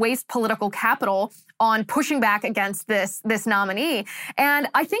Republicans waste political capital on pushing back against this nominee? And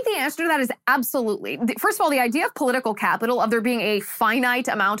I think the answer to that is absolutely. First of all, the idea of political capital, of there being a finite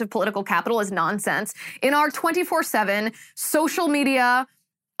amount of political capital, is nonsense. In our 24/7 social media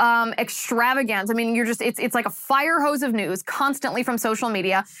extravagance. I mean, it's like a fire hose of news constantly from social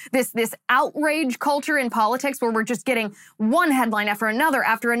media. This outrage culture in politics where we're just getting one headline after another.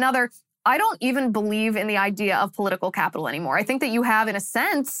 I don't even believe in the idea of political capital anymore. I think that you have, in a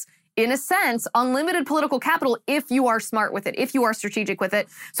sense, unlimited political capital if you are smart with it, if you are strategic with it.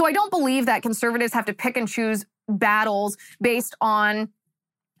 So I don't believe that conservatives have to pick and choose battles based on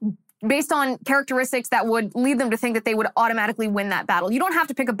characteristics that would lead them to think that they would automatically win that battle. You don't have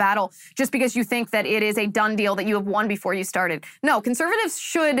to pick a battle just because you think that it is a done deal that you have won before you started. No, conservatives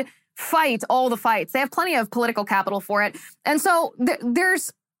should fight all the fights. They have plenty of political capital for it. And so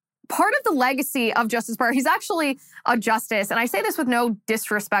there's part of the legacy of Justice Breyer. He's actually a justice, and I say this with no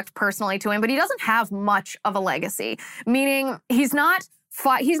disrespect personally to him, but he doesn't have much of a legacy, meaning he's not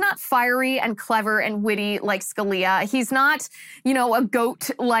fiery and clever and witty like Scalia. He's not, a goat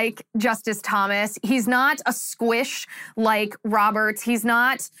like Justice Thomas. He's not a squish like Roberts. He's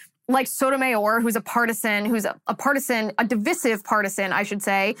not like Sotomayor, who's a divisive partisan, I should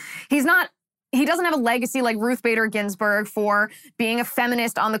say. He doesn't have a legacy like Ruth Bader Ginsburg for being a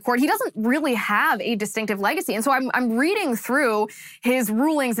feminist on the court. He doesn't really have a distinctive legacy. And so I'm reading through his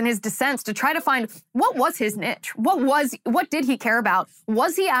rulings and his dissents to try to find what was his niche? What did he care about?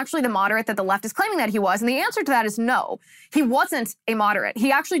 Was he actually the moderate that the left is claiming that he was? And the answer to that is no. He wasn't a moderate. He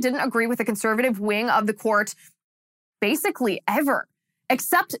actually didn't agree with the conservative wing of the court basically ever.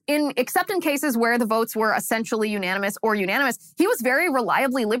 Except in cases where the votes were essentially unanimous, he was very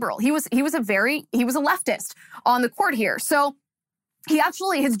reliably liberal. He was a leftist on the court here. So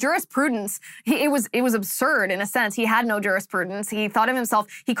his jurisprudence, it was absurd in a sense. He had no jurisprudence. He called himself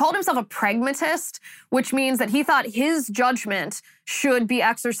a pragmatist, which means that he thought his judgment should be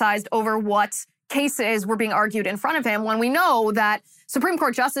exercised over what cases were being argued in front of him, when we know that Supreme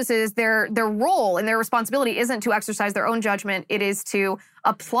Court justices, their role and their responsibility isn't to exercise their own judgment. It is to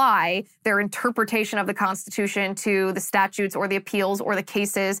apply their interpretation of the Constitution to the statutes or the appeals or the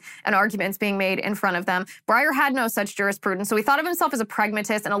cases and arguments being made in front of them. Breyer had no such jurisprudence, so he thought of himself as a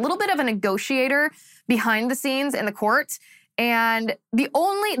pragmatist and a little bit of a negotiator behind the scenes in the court. And the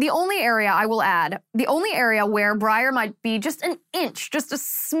only area I will add, the only area where Breyer might be just an inch, just a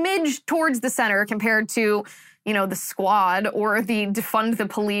smidge towards the center compared to, the squad or the defund the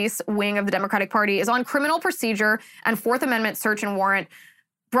police wing of the Democratic Party, is on criminal procedure and Fourth Amendment search and warrant.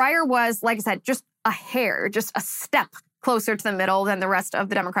 Breyer was, like I said, just a hair, just a step closer to the middle than the rest of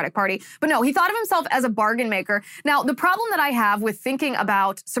the Democratic Party. But no, he thought of himself as a bargain maker. Now, the problem that I have with thinking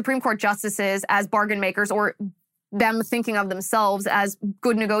about Supreme Court justices as bargain makers, or them thinking of themselves as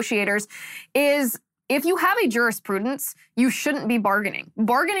good negotiators, is if you have a jurisprudence, you shouldn't be bargaining.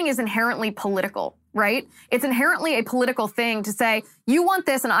 Bargaining is inherently political, right? It's inherently a political thing to say, you want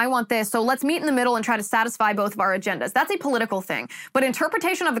this and I want this, so let's meet in the middle and try to satisfy both of our agendas. That's a political thing. But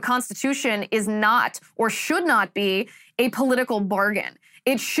interpretation of the Constitution is not, or should not be, a political bargain.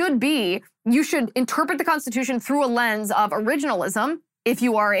 It should be, you should interpret the Constitution through a lens of originalism, if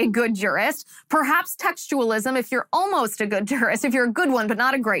you are a good jurist, perhaps textualism if you're almost a good jurist, if you're a good one but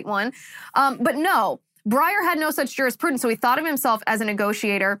not a great one. But no, Breyer had no such jurisprudence, so he thought of himself as a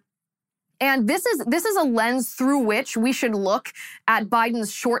negotiator. And this is a lens through which we should look at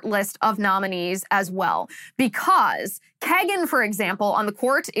Biden's short list of nominees as well. Because Kagan, for example, on the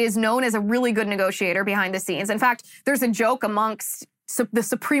court is known as a really good negotiator behind the scenes. In fact, there's a joke amongst the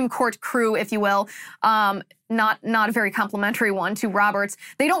Supreme Court crew, if you will, not a very complimentary one to Roberts.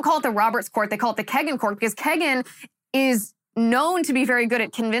 They don't call it the Roberts court, they call it the Kagan court, because Kagan is known to be very good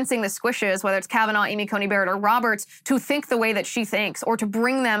at convincing the squishes, whether it's Kavanaugh, Amy Coney Barrett, or Roberts, to think the way that she thinks, or to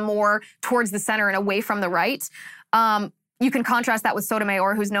bring them more towards the center and away from the right. You can contrast that with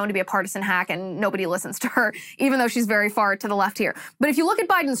Sotomayor, who's known to be a partisan hack, and nobody listens to her, even though she's very far to the left here. But if you look at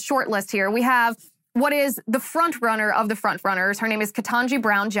Biden's short list here, we have what is the front runner of the front runners. Her name is Ketanji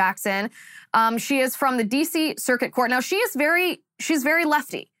Brown Jackson. She is from the D.C. Circuit Court. Now, she's very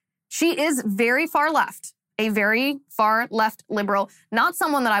lefty. She is very far left, a very far left liberal, not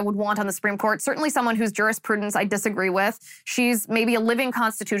someone that I would want on the Supreme Court, certainly someone whose jurisprudence I disagree with. She's maybe a living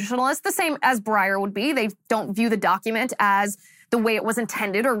constitutionalist, the same as Breyer would be. They don't view the document as the way it was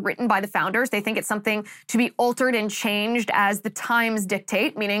intended or written by the founders. They think it's something to be altered and changed as the times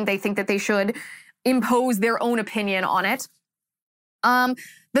dictate, meaning they think that they should impose their own opinion on it.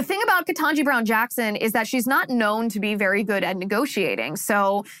 The thing about Ketanji Brown Jackson is that she's not known to be very good at negotiating.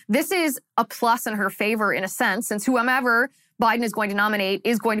 So this is a plus in her favor in a sense, since whomever Biden is going to nominate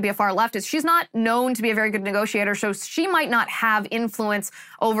is going to be a far leftist. She's not known to be a very good negotiator, so she might not have influence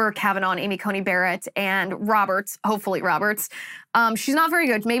over Kavanaugh, Amy Coney Barrett, and Roberts, hopefully Roberts. She's not very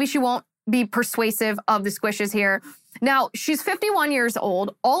good. Maybe she won't be persuasive of the squishes here. Now, she's 51 years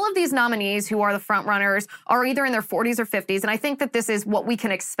old. All of these nominees who are the front runners are either in their 40s or 50s. And I think that this is what we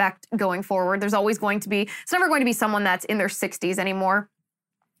can expect going forward. There's always going to be, it's never going to be someone that's in their 60s anymore.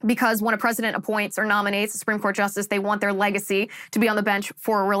 Because when a president appoints or nominates a Supreme Court justice, they want their legacy to be on the bench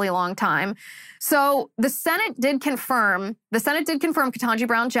for a really long time. So the Senate did confirm Ketanji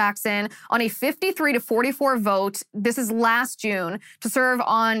Brown Jackson on a 53-44 vote. This is last June to serve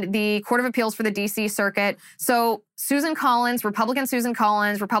on the Court of Appeals for the D.C. Circuit. So Susan Collins, Republican Susan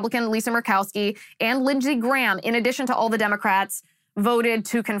Collins, Republican Lisa Murkowski, and Lindsey Graham, in addition to all the Democrats, voted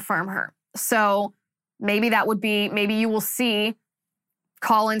to confirm her. So maybe you will see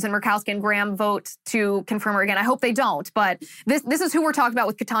Collins and Murkowski and Graham vote to confirm her again. I hope they don't, but this is who we're talking about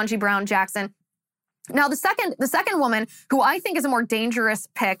with Ketanji Brown Jackson. Now, the second woman who I think is a more dangerous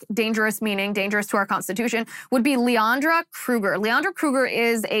pick, dangerous meaning dangerous to our Constitution, would be Leandra Kruger. Leandra Kruger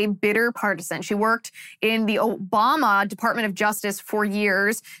is a bitter partisan. She worked in the Obama Department of Justice for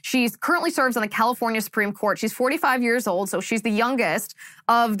years. She currently serves on the California Supreme Court. She's 45 years old, so she's the youngest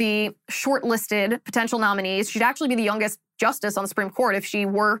of the shortlisted potential nominees. She'd actually be the youngest justice on the Supreme Court if she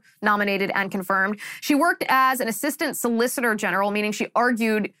were nominated and confirmed. She worked as an assistant solicitor general, meaning she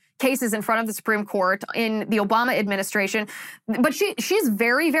argued cases in front of the Supreme Court in the Obama administration. But she's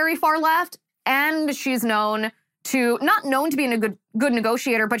very, very far left, and she's not known to be a good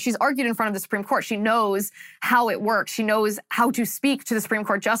negotiator, but she's argued in front of the Supreme Court. She knows how it works. She knows how to speak to the Supreme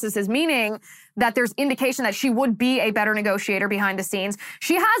Court justices, meaning that there's indication that she would be a better negotiator behind the scenes.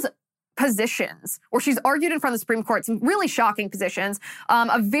 She has positions, or she's argued in front of the Supreme Court, some really shocking positions,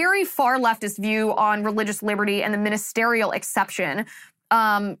 a very far leftist view on religious liberty and the ministerial exception.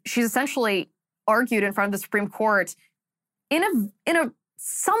 She's essentially argued in front of the Supreme Court in a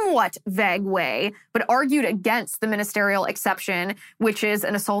somewhat vague way, but argued against the ministerial exception, which is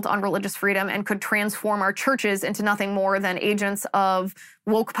an assault on religious freedom and could transform our churches into nothing more than agents of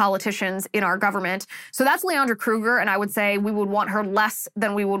woke politicians in our government. So that's Leandra Kruger, and I would say we would want her less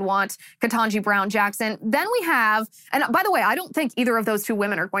than we would want Ketanji Brown Jackson. Then we have, and by the way, I don't think either of those two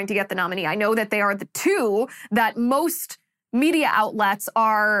women are going to get the nominee. I know that they are the two that most media outlets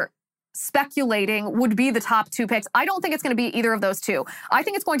are speculating would be the top two picks. I don't think it's going to be either of those two. I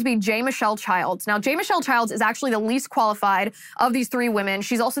think it's going to be J. Michelle Childs. Now, J. Michelle Childs is actually the least qualified of these three women.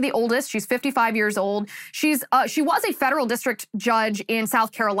 She's also the oldest. She's 55 years old. She was a federal district judge in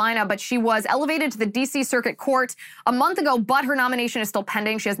South Carolina, but she was elevated to the D.C. Circuit Court a month ago, but her nomination is still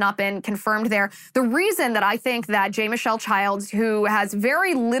pending. She has not been confirmed there. The reason that I think that J. Michelle Childs, who has a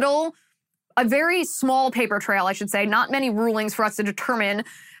very small paper trail, I should say, not many rulings for us to determine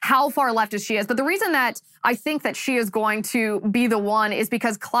how far leftist she is. But the reason that I think that she is going to be the one is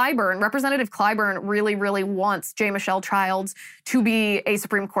because Representative Clyburn really, really wants J. Michelle Childs to be a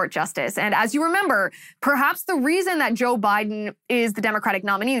Supreme Court justice. And as you remember, perhaps the reason that Joe Biden is the Democratic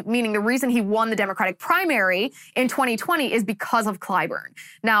nominee, meaning the reason he won the Democratic primary in 2020, is because of Clyburn.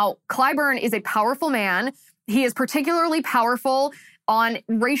 Now, Clyburn is a powerful man. He is particularly powerful on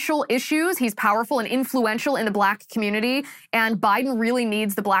racial issues. He's powerful and influential in the Black community, and Biden really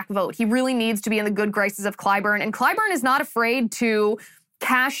needs the Black vote. He really needs to be in the good graces of Clyburn, and Clyburn is not afraid to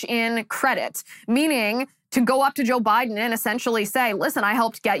cash in credit, meaning to go up to Joe Biden and essentially say, listen, I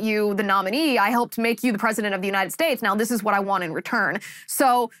helped get you the nominee. I helped make you the president of the United States. Now, this is what I want in return.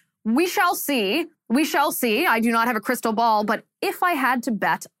 So we shall see. We shall see. I do not have a crystal ball, but if I had to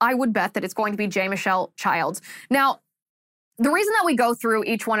bet, I would bet that it's going to be J. Michelle Childs. Now, the reason that we go through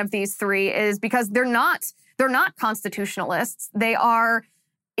each one of these three is because they're not constitutionalists. They are,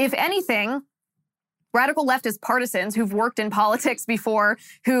 if anything, radical leftist partisans who've worked in politics before,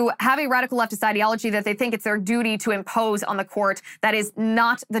 who have a radical leftist ideology that they think it's their duty to impose on the court. That is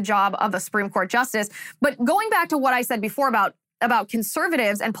not the job of a Supreme Court justice. But going back to what I said before about about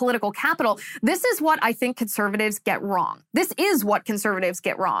conservatives and political capital, this is what I think conservatives get wrong. This is what conservatives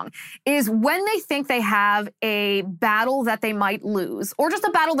get wrong, is when they think they have a battle that they might lose, or just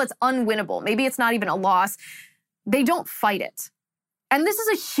a battle that's unwinnable, maybe it's not even a loss, they don't fight it. And this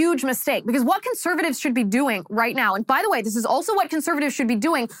is a huge mistake, because what conservatives should be doing right now, and by the way, this is also what conservatives should be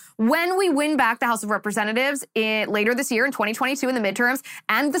doing when we win back the House of Representatives later this year in 2022 in the midterms,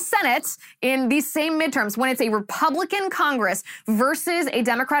 and the Senate in these same midterms, when it's a Republican Congress versus a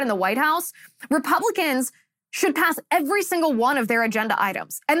Democrat in the White House, Republicans should pass every single one of their agenda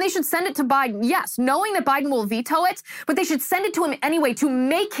items. And they should send it to Biden, yes, knowing that Biden will veto it, but they should send it to him anyway to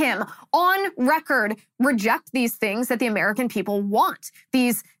make him, on record, reject these things that the American people want,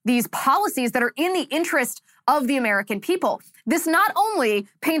 these policies that are in the interest of the American people. This not only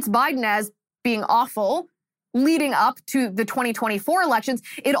paints Biden as being awful leading up to the 2024 elections,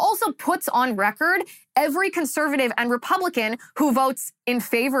 it also puts on record every conservative and Republican who votes in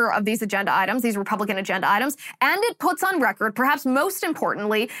favor of these agenda items, these Republican agenda items, and it puts on record, perhaps most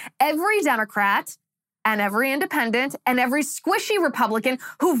importantly, every Democrat and every independent and every squishy Republican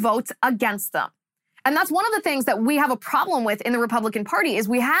who votes against them. And that's one of the things that we have a problem with in the Republican Party is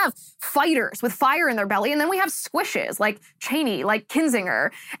we have fighters with fire in their belly, and then we have squishes like Cheney, like Kinzinger,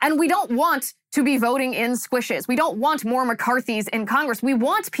 and we don't want to be voting in squishes. We don't want more McCarthys in Congress. We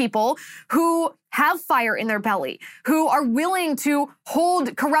want people who have fire in their belly, who are willing to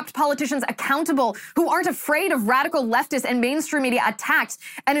hold corrupt politicians accountable, who aren't afraid of radical leftist and mainstream media attacks.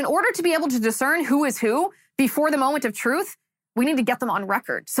 And in order to be able to discern who is who before the moment of truth, we need to get them on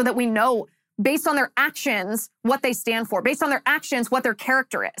record so that we know, based on their actions, what they stand for, based on their actions, what their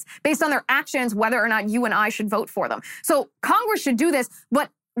character is, based on their actions, whether or not you and I should vote for them. So Congress should do this, but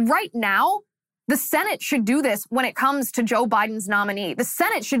right now, the Senate should do this when it comes to Joe Biden's nominee. The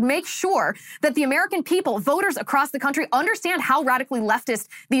Senate should make sure that the American people, voters across the country, understand how radically leftist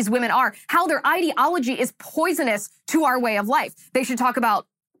these women are, how their ideology is poisonous to our way of life. They should talk about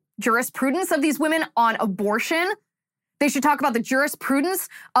jurisprudence of these women on abortion. They should talk about the jurisprudence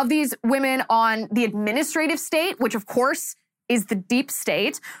of these women on the administrative state, which of course is the deep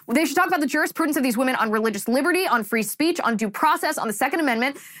state. They should talk about the jurisprudence of these women on religious liberty, on free speech, on due process, on the Second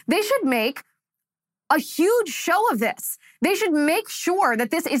Amendment. They should make a huge show of this. They should make sure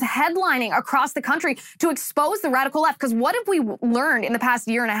that this is headlining across the country to expose the radical left. Because what have we learned in the past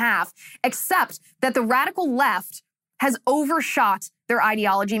year and a half, except that the radical left has overshot their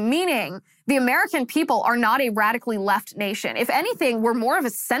ideology, meaning the American people are not a radically left nation. If anything, we're more of a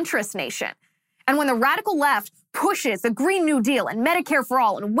centrist nation. And when the radical left pushes the Green New Deal and Medicare for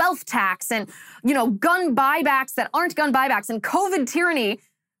all and wealth tax and, gun buybacks that aren't gun buybacks and COVID tyranny,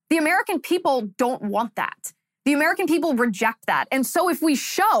 the American people don't want that. The American people reject that. And so if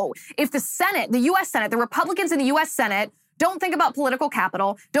the Senate, the U.S. Senate, the Republicans in the U.S. Senate don't think about political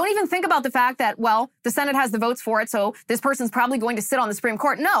capital, don't even think about the fact that, the Senate has the votes for it, so this person's probably going to sit on the Supreme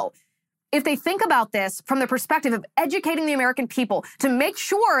Court. No. If they think about this from the perspective of educating the American people to make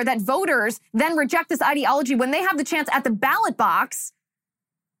sure that voters then reject this ideology when they have the chance at the ballot box,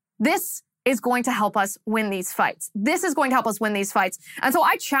 this is going to help us win these fights. This is going to help us win these fights. And so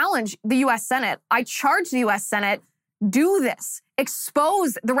I challenge the U.S. Senate. I charge the U.S. Senate, do this.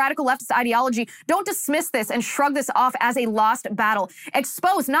 Expose the radical leftist ideology. Don't dismiss this and shrug this off as a lost battle.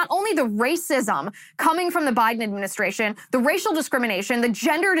 Expose not only the racism coming from the Biden administration, the racial discrimination, the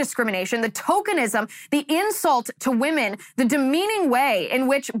gender discrimination, the tokenism, the insult to women, the demeaning way in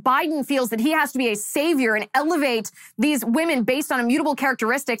which Biden feels that he has to be a savior and elevate these women based on immutable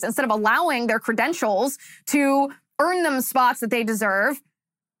characteristics instead of allowing their credentials to earn them spots that they deserve.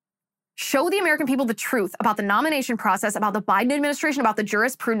 Show the American people the truth about the nomination process, about the Biden administration, about the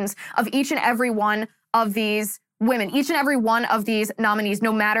jurisprudence of each and every one of these women, each and every one of these nominees,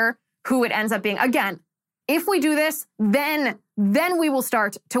 no matter who it ends up being. Again, if we do this, then we will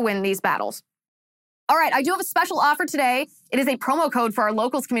start to win these battles. All right, I do have a special offer today. It is a promo code for our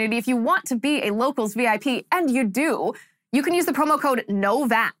locals community. If you want to be a locals VIP, and you do, you can use the promo code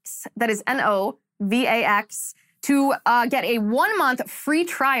NOVAX. That is NOVAX. To get a 1-month free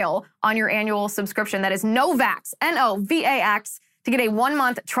trial on your annual subscription. That is NOVAX, NOVAX. To get a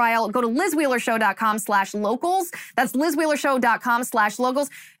 1-month trial, go to LizWheelerShow.com/locals. That's LizWheelerShow.com/locals.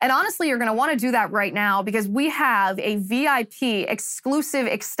 And honestly, you're going to want to do that right now because we have a VIP exclusive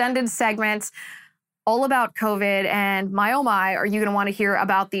extended segment all about COVID. And my, oh my, are you going to want to hear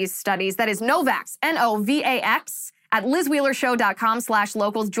about these studies? That is NOVAX, NOVAX. At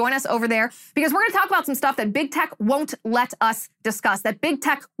LizWheelerShow.com/locals. Join us over there because we're going to talk about some stuff that big tech won't let us discuss, that big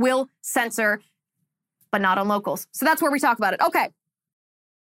tech will censor, but not on locals. So that's where we talk about it. Okay.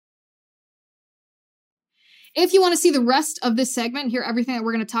 If you want to see the rest of this segment and hear everything that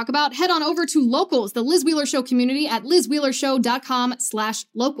we're going to talk about, head on over to Locals, the Liz Wheeler Show community at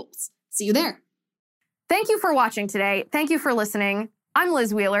lizwheelershow.com/locals. See you there. Thank you for watching today. Thank you for listening. I'm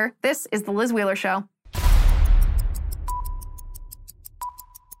Liz Wheeler. This is The Liz Wheeler Show.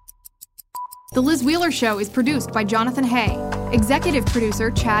 The Liz Wheeler Show is produced by Jonathan Hay, executive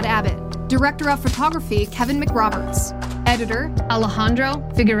producer Chad Abbott, director of photography Kevin McRoberts, editor Alejandro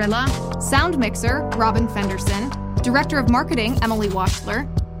Figueroa, sound mixer Robin Fenderson, director of marketing Emily Washler,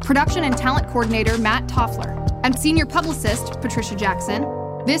 production and talent coordinator Matt Toffler, and senior publicist Patricia Jackson.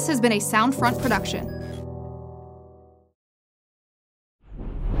 This has been a Soundfront production.